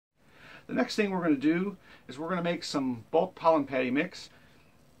The next thing we're going to do is we're going to make some bulk pollen patty mix.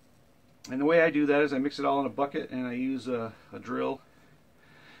 And the way I do that is I mix it all in a bucket, and I use a drill,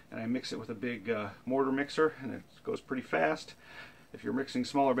 and I mix it with a big mortar mixer, and it goes pretty fast. If you're mixing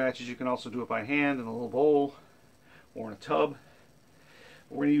smaller batches, you can also do it by hand in a little bowl or in a tub.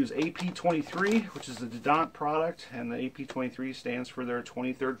 We're going to use AP23, which is the Dadant product, and the AP23 stands for their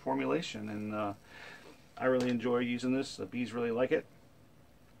 23rd formulation, and I really enjoy using this. The bees really like it.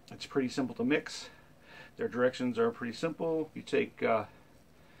 It's pretty simple to mix. Their directions are pretty simple. You take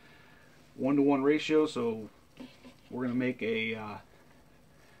 1-to-1 ratio, so we're going to make a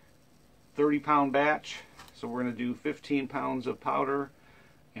 30-pound batch. So we're going to do 15 pounds of powder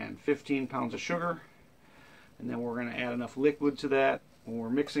and 15 pounds of sugar, and then we're going to add enough liquid to that when we're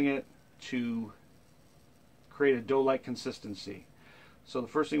mixing it to create a dough-like consistency. So the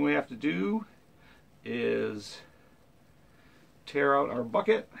first thing we have to do is tear out our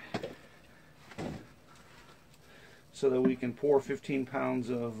bucket so that we can pour 15 pounds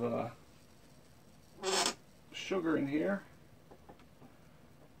of sugar in here.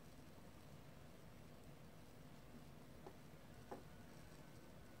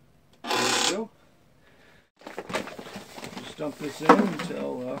 There we go. Just dump this in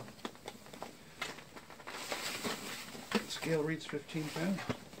until the scale reads 15 pounds.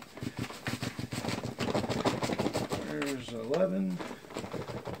 There's 11.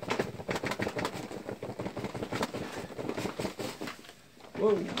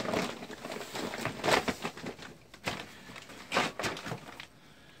 Whoa.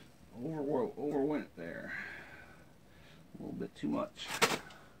 Overwent there. A little bit too much.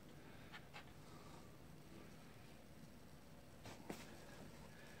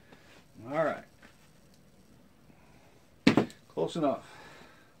 All right. Close enough.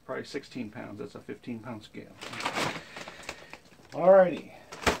 Probably 16 pounds. That's a 15-pound scale. Alrighty.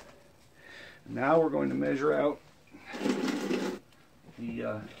 Now we're going to measure out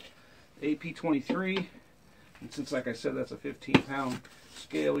the AP23. And since, like I said, that's a 15-pound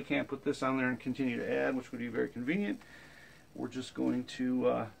scale, we can't put this on there and continue to add, which would be very convenient. We're just going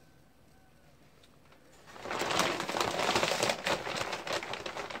to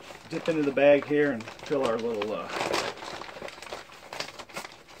dip into the bag here and fill our little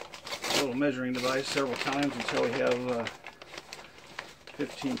measuring device several times until we have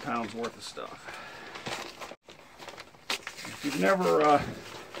 15 pounds worth of stuff. If you've never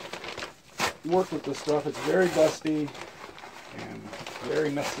worked with this stuff, it's very dusty and very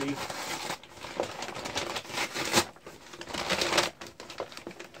messy.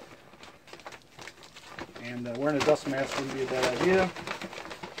 And wearing a dust mask wouldn't be a bad idea.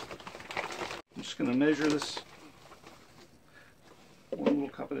 I'm just going to measure this one little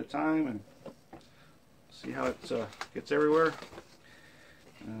cup at a time and see how it gets everywhere.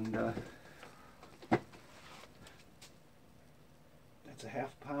 And that's a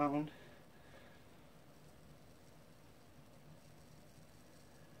half pound.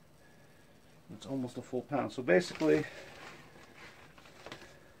 It's almost a full pound. So basically,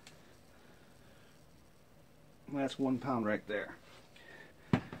 that's 1 pound right there.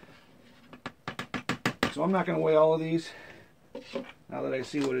 So I'm not going to weigh all of these now that I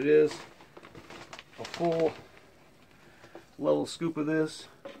see what it is. A full level scoop of this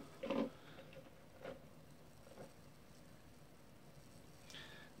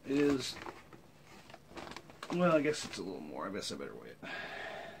is, well, I guess it's a little more. I guess I better weigh it.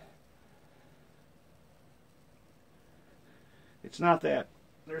 It's not that.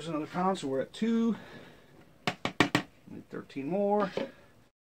 There's another pound, so we're at 2. Need 13 more.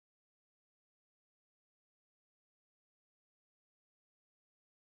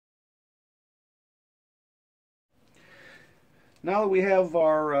 Now that we have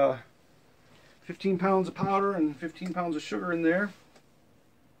our 15 pounds of powder and 15 pounds of sugar in there,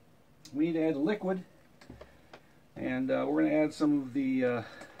 we need to add the liquid. And we're going to add some of the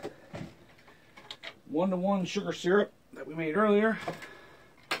 1-to-1 sugar syrup that we made earlier.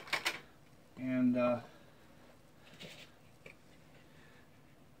 And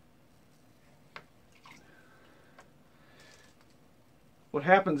what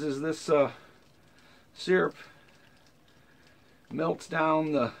happens is this syrup melts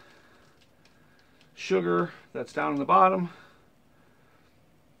down the sugar that's down in the bottom,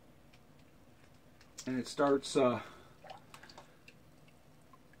 and it starts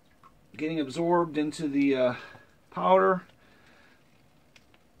getting absorbed into the powder.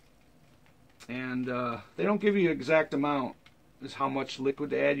 And they don't give you an exact amount is how much liquid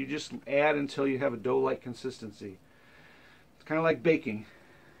to add. You just add until you have a dough-like consistency. It's kind of like baking.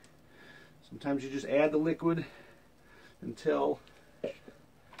 Sometimes you just add the liquid until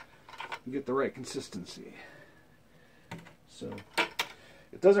and get the right consistency. So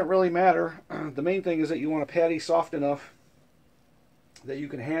it doesn't really matter. The main thing is that you want a patty soft enough that you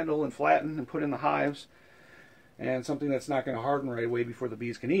can handle and flatten and put in the hives, and something that's not going to harden right away before the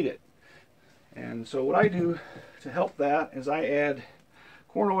bees can eat it. And so what I do to help that is I add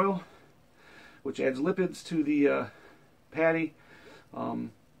corn oil, which adds lipids to the patty.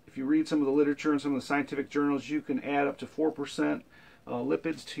 If you read some of the literature and some of the scientific journals, you can add up to 4%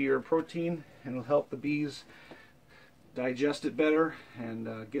 lipids to your protein, and it'll help the bees digest it better, and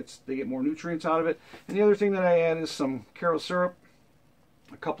they get more nutrients out of it. And the other thing that I add is some Karo syrup,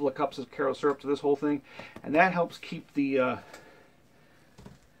 a couple of cups of Karo syrup to this whole thing, and that helps keep the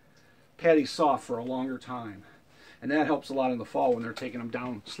patties soft for a longer time. And that helps a lot in the fall when they're taking them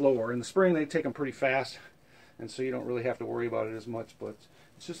down slower. In the spring they take them pretty fast, and so you don't really have to worry about it as much, but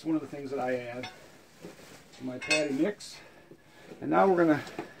it's just one of the things that I add to my patty mix. And now we're going to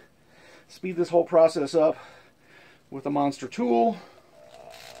speed this whole process up with a monster tool,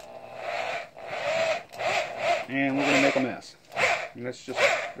 and we're going to make a mess. And that's just,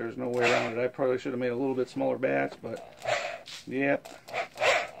 there's no way around it. I probably should have made a little bit smaller batch, but yep.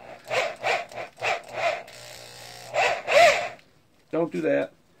 Don't do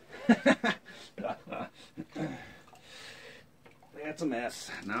that. That's a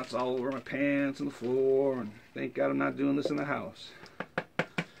mess. Now it's all over my pants and the floor, and thank God I'm not doing this in the house.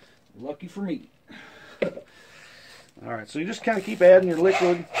 Lucky for me. Alright, so you just kind of keep adding your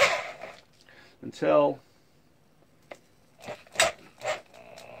liquid until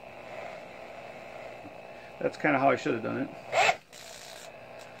that's kind of how I should have done it.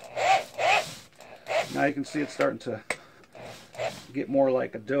 Now you can see it's starting to get more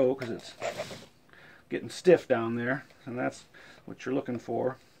like a dough because it's getting stiff down there, and that's what you're looking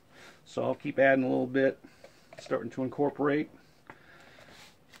for. So I'll keep adding a little bit, starting to incorporate.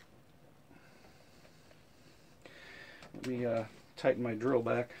 Let me tighten my drill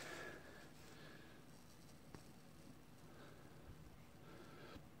back.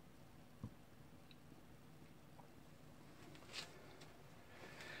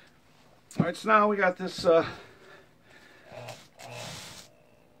 Alright, so now we got this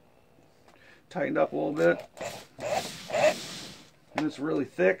tightened up a little bit, and it's really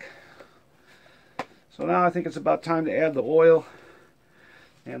thick. So now I think it's about time to add the oil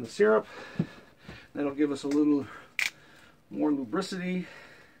and the syrup. That'll give us a little more lubricity,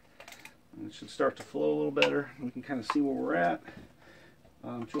 and it should start to flow a little better. We can kind of see where we're at.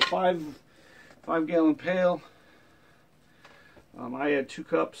 To a 5-gallon pail, I add 2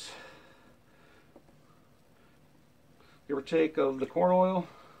 cups, give or take, of the corn oil,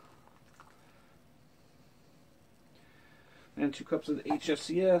 and 2 cups of the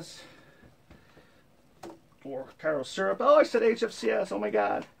HFCS, or Karo syrup. Oh, I said HFCS, oh my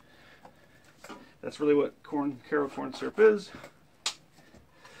god. That's really what Karo corn syrup is.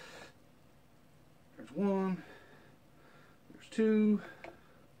 There's 1, there's 2.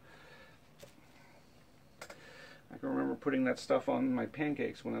 I can remember putting that stuff on my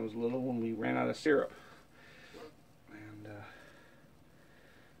pancakes when I was little, when we ran out of syrup. And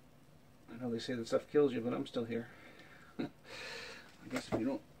I know they say that stuff kills you, but I'm still here. I guess if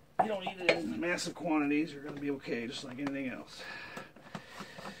you don't eat it in massive quantities, you're going to be okay, just like anything else.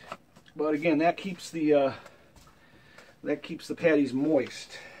 But again, that keeps the patties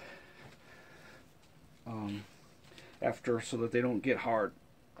moist so that they don't get hard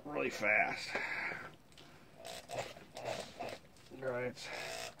really fast. All right.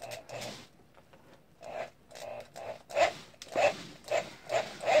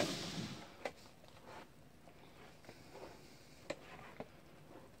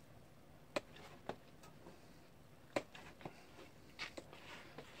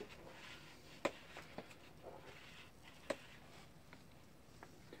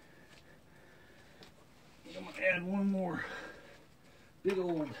 Add one more big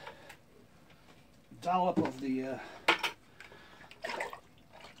old dollop of the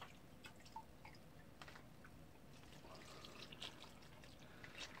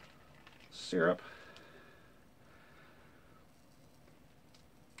syrup,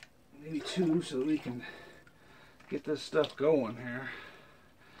 maybe 2, so that we can get this stuff going here.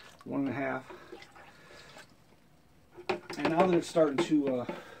 1.5. And now that it's starting to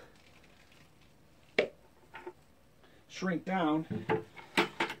shrink down,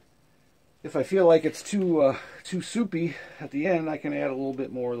 if I feel like it's too soupy at the end, I can add a little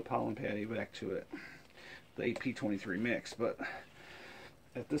bit more of the pollen patty back to it, the AP23 mix. But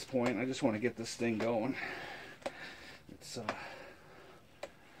at this point, I just want to get this thing going. It's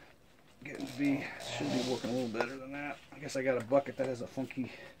getting to be, should be working a little better than that. I guess I got a bucket that has a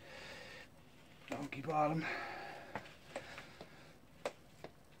funky donkey bottom.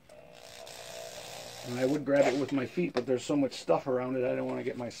 And I would grab it with my feet, but there's so much stuff around it, I don't want to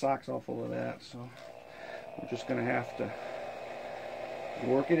get my socks all full of that. So we're just going to have to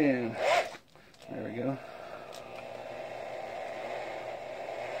work it in. There we go.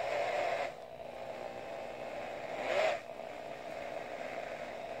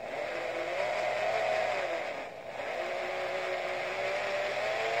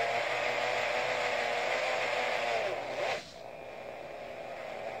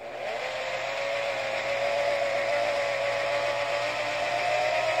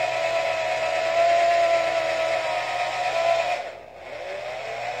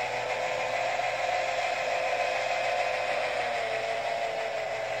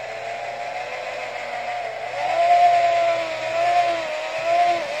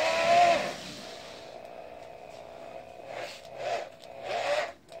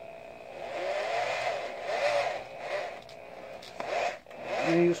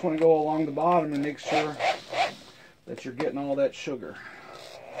 And you just want to go along the bottom and make sure that you're getting all that sugar.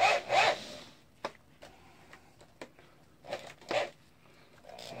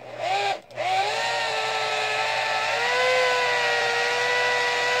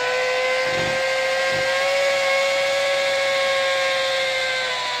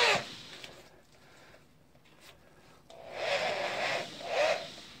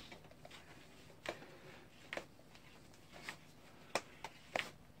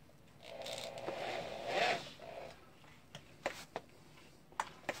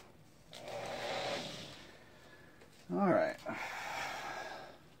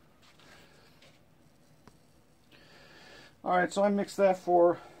 Alright, so I mixed that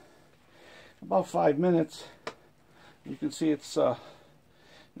for about 5 minutes. You can see it's now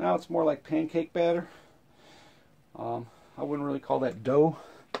it's more like pancake batter. I wouldn't really call that dough.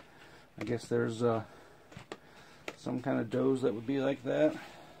 I guess there's some kind of doughs that would be like that,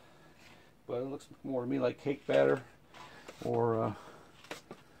 but it looks more to me like cake batter or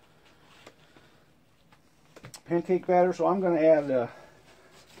pancake batter. So I'm going to add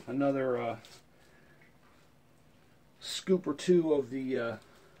another scoop or two of the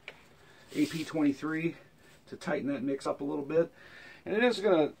AP23 to tighten that mix up a little bit. And it is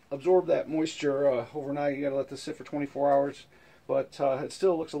going to absorb that moisture overnight. You got to let this sit for 24 hours, but it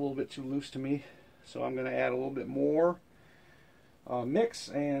still looks a little bit too loose to me. So I'm going to add a little bit more mix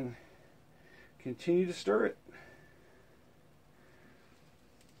and continue to stir it.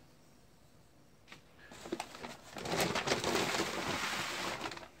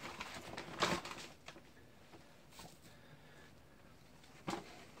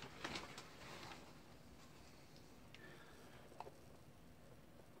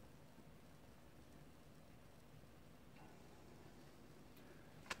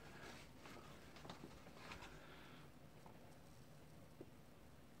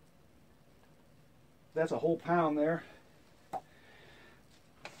 That's a whole pound there.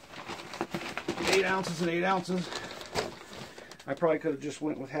 8 ounces and 8 ounces. I probably could have just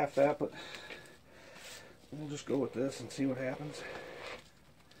went with half that, but we'll just go with this and see what happens.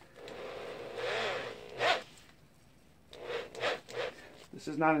 This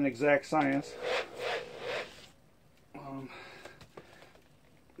is not an exact science.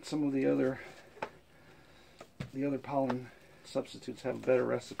 Some of the other pollen substitutes have better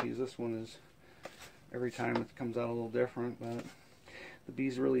recipes. This one is, every time it comes out a little different, but the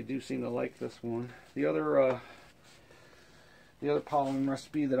bees really do seem to like this one. The other pollen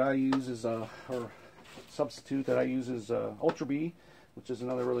recipe that I use is or substitute that I use is Ultra Bee, which is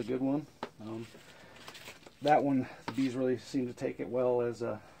another really good one. That one, the bees really seem to take it well as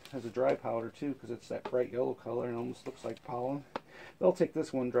a dry powder too, because it's that bright yellow color and almost looks like pollen. They'll take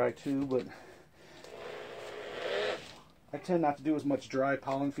this one dry too, but I tend not to do as much dry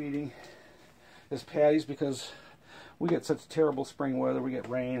pollen feeding as Patties because we get such terrible spring weather. We get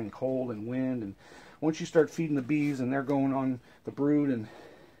rain and cold and wind, and once you start feeding the bees and they're going on the brood and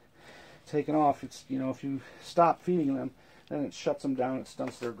taking off, it's, you know, if you stop feeding them, then it shuts them down, it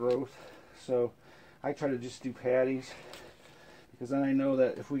stunts their growth. So I try to just do Patties, because then I know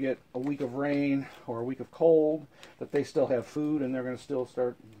that if we get a week of rain or a week of cold, that they still have food and they're going to still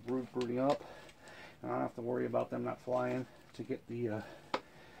start brooding up. And I don't have to worry about them not flying to get the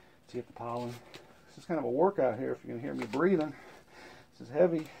pollen. This is kind of a workout here if you can hear me breathing. This is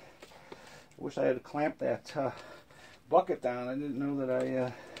heavy. I wish I had clamped that bucket down. I didn't know that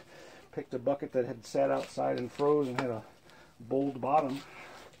I picked a bucket that had sat outside and froze and had a bold bottom.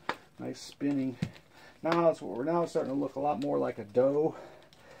 Nice spinning. Now it's starting to look a lot more like a dough.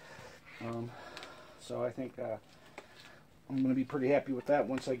 So I think I'm going to be pretty happy with that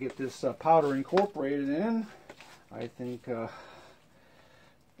once I get this powder incorporated in. I think, yeah,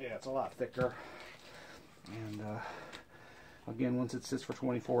 it's a lot thicker. And again, once it sits for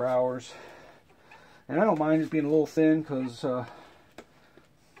 24 hours. And I don't mind it being a little thin, because the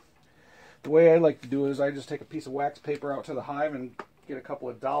way I like to do it is I just take a piece of wax paper out to the hive and get a couple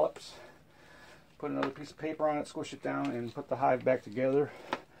of dollops, put another piece of paper on it, squish it down, and put the hive back together.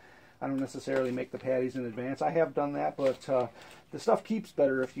 I don't necessarily make the patties in advance. I have done that, but the stuff keeps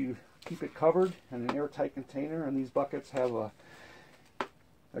better if you keep it covered in an airtight container, and these buckets have a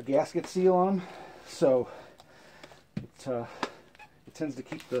gasket seal on them, so it tends to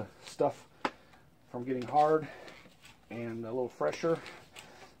keep the stuff from getting hard and a little fresher.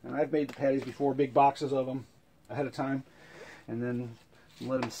 And I've made the patties before, big boxes of them ahead of time, and then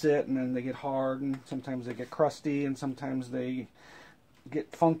let them sit, and then they get hard, and sometimes they get crusty, and sometimes they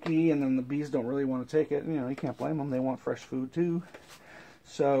get funky, and then the bees don't really want to take it. You know, you can't blame them. They want fresh food too.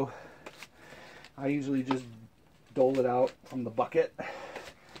 So I usually just dole it out from the bucket,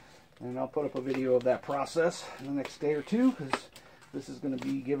 and I'll put up a video of that process in the next day or two, because this is going to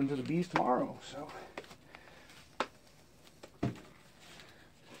be given to the bees tomorrow. So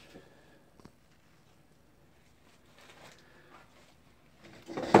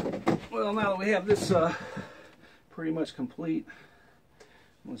well, now that we have this pretty much complete,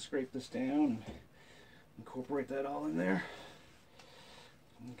 I'm going to scrape this down and incorporate that all in there.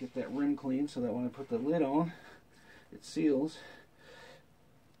 And get that rim clean so that when I put the lid on, it seals.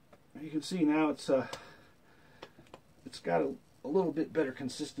 You can see now it's got a little bit better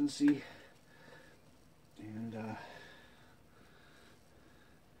consistency, and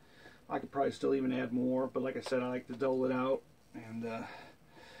I could probably still even add more, but like I said, I like to dole it out, and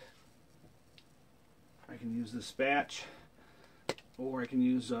I can use this spatch, or I can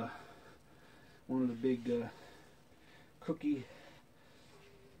use one of the big cookie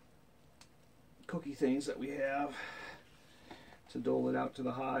things that we have to dole it out to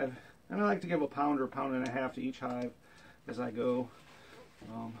the hive. And I like to give a pound or a pound and a half to each hive as I go.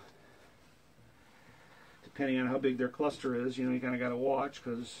 Depending on how big their cluster is, you know, you kind of got to watch,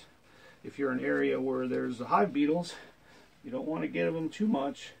 because if you're in an area where there's hive beetles, you don't want to give them too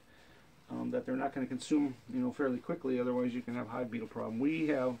much that they're not going to consume, you know, fairly quickly. Otherwise, you can have hive beetle problem. We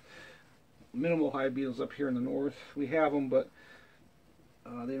have minimal hive beetles up here in the north. We have them, but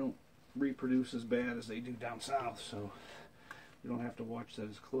they don't reproduce as bad as they do down south, so you don't have to watch that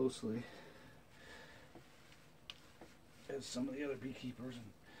as closely as some of the other beekeepers in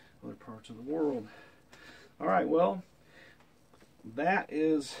other parts of the world. Alright, well, that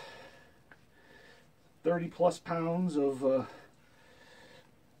is 30 plus pounds of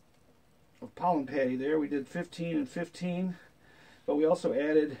pollen patty there. We did 15 and 15, but we also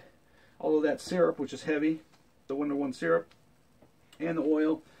added all of that syrup, which is heavy, the 1:1 syrup, and the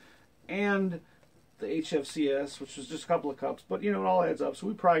oil, and the HFCS, which was just a couple of cups, but you know, it all adds up. So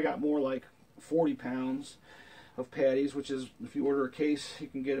we probably got more like 40 pounds of patties, which is, if you order a case, you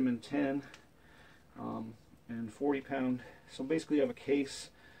can get them in 10 and 40 pound. So basically you have a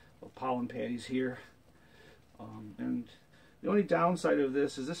case of pollen patties here. And the only downside of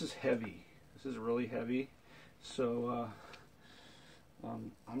this is heavy. This is really heavy. So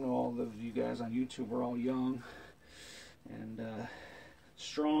I know all of you guys on YouTube are all young and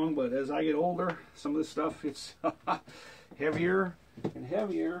strong, but as I get older, some of this stuff gets heavier and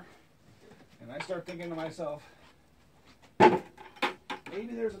heavier, and I start thinking to myself,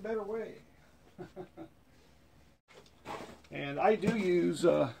 maybe there's a better way. And I do use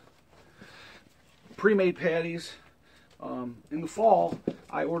pre-made patties. In the fall,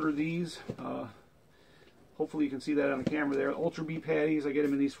 I order these. Hopefully you can see that on the camera there. Ultra Bee patties. I get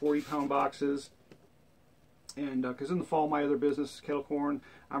them in these 40-pound boxes. And because in the fall, my other business, kettle corn,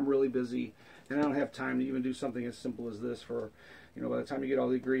 I'm really busy, and I don't have time to even do something as simple as this. For, you know, by the time you get all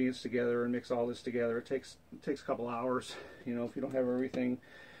the ingredients together and mix all this together, it takes a couple hours. You know, if you don't have everything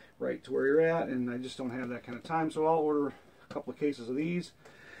right to where you're at, and I just don't have that kind of time. So I'll order a couple of cases of these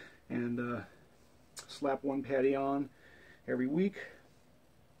and slap one patty on every week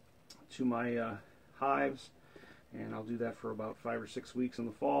to my hives, and I'll do that for about 5 or 6 weeks in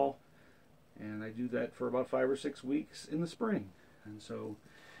the fall. And I do that for about 5 or 6 weeks in the spring. And so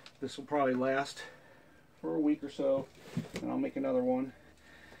this will probably last for a week or so, and I'll make another one.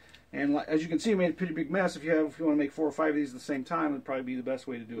 And as you can see, I made a pretty big mess. If you want to make 4 or 5 of these at the same time, it'd probably be the best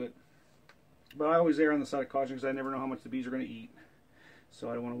way to do it. But I always err on the side of caution, because I never know how much the bees are going to eat.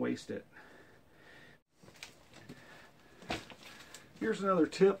 So I don't want to waste it. Here's another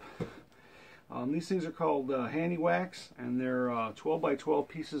tip. These things are called handy wax, and they're 12 by 12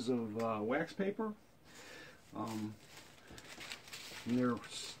 pieces of wax paper. And you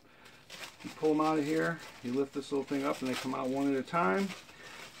pull them out of here, you lift this little thing up and they come out one at a time.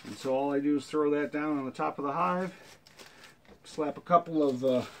 And so all I do is throw that down on the top of the hive, slap a couple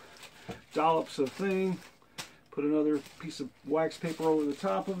of dollops of thing, put another piece of wax paper over the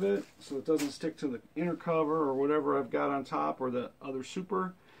top of it so it doesn't stick to the inner cover or whatever I've got on top or the other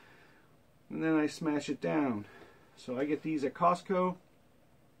super. And then I smash it down. So I get these at Costco.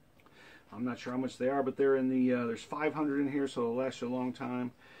 I'm not sure how much they are, but they're in the, there's 500 in here, so it'll last you a long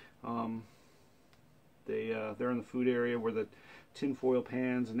time. They're in the food area where the tinfoil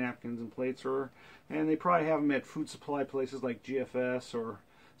pans and napkins and plates are, and they probably have them at food supply places like GFS or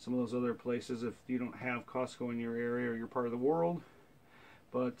some of those other places if you don't have Costco in your area or your part of the world.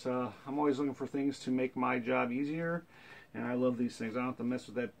 But I'm always looking for things to make my job easier, and I love these things. I don't have to mess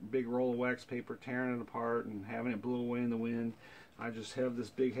with that big roll of wax paper, tearing it apart and having it blow away in the wind. I just have this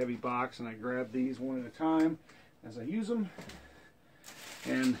big heavy box and I grab these one at a time as I use them.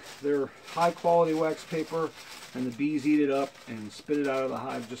 And they're high quality wax paper, and the bees eat it up and spit it out of the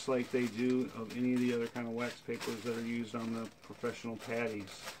hive just like they do of any of the other kind of wax papers that are used on the professional patties.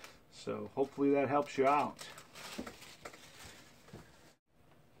 So hopefully that helps you out.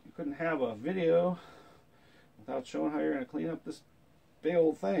 You couldn't have a video without showing how you're going to clean up this big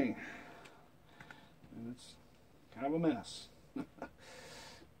old thing. And it's kind of a mess.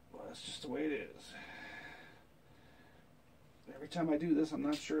 Well, that's just the way it is. Every time I do this, I'm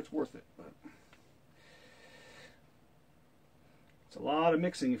not sure it's worth it, but it's a lot of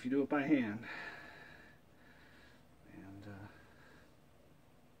mixing if you do it by hand. And it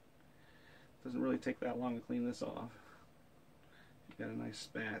doesn't really take that long to clean this off. You got a nice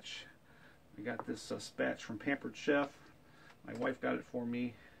spatch. I got this spatch from Pampered Chef. My wife got it for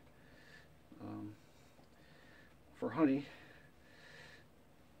me for honey,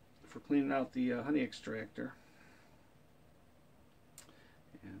 for cleaning out the honey extractor.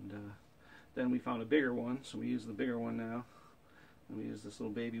 And then we found a bigger one, so we use the bigger one now. And we use this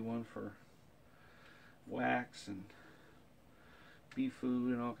little baby one for wax and bee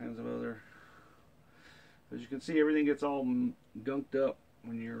food and all kinds of other. As you can see, everything gets all gunked up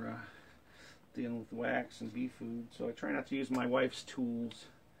when you're dealing with wax and bee food. So I try not to use my wife's tools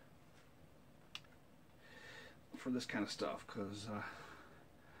for this kind of stuff, because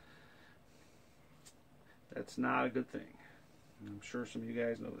that's not a good thing. I'm sure some of you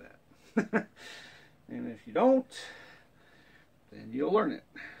guys know that. And if you don't, then you'll learn it.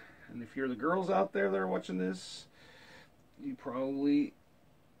 And if you're the girls out there that are watching this, you probably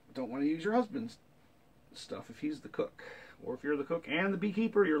don't want to use your husband's stuff if he's the cook. Or if you're the cook and the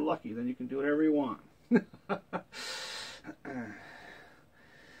beekeeper, you're lucky. Then you can do whatever you want. But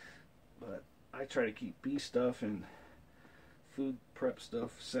I try to keep bee stuff and food prep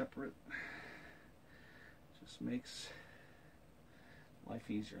stuff separate. Just makes life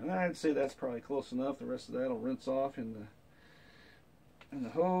easier. And I'd say that's probably close enough. The rest of that will rinse off in the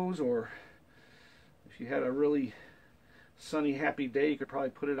hose, or if you had a really sunny, happy day, you could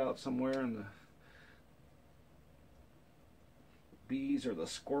probably put it out somewhere and the bees or the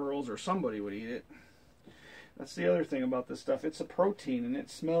squirrels or somebody would eat it. That's the other thing about this stuff. It's a protein and it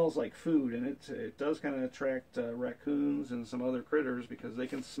smells like food, and it does kind of attract raccoons and some other critters because they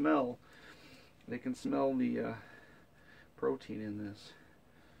can smell the protein in this.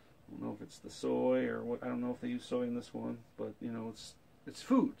 I don't know if it's the soy or what. I don't know if they use soy in this one, but you know, it's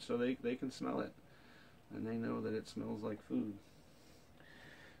food, so they can smell it, and they know that it smells like food.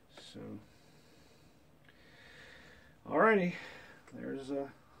 So, alrighty, there's a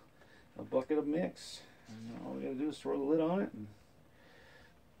bucket of mix, and all we gotta do is throw the lid on it, and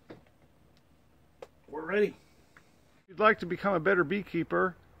we're ready. If you'd like to become a better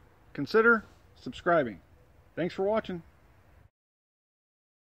beekeeper, consider subscribing. Thanks for watching.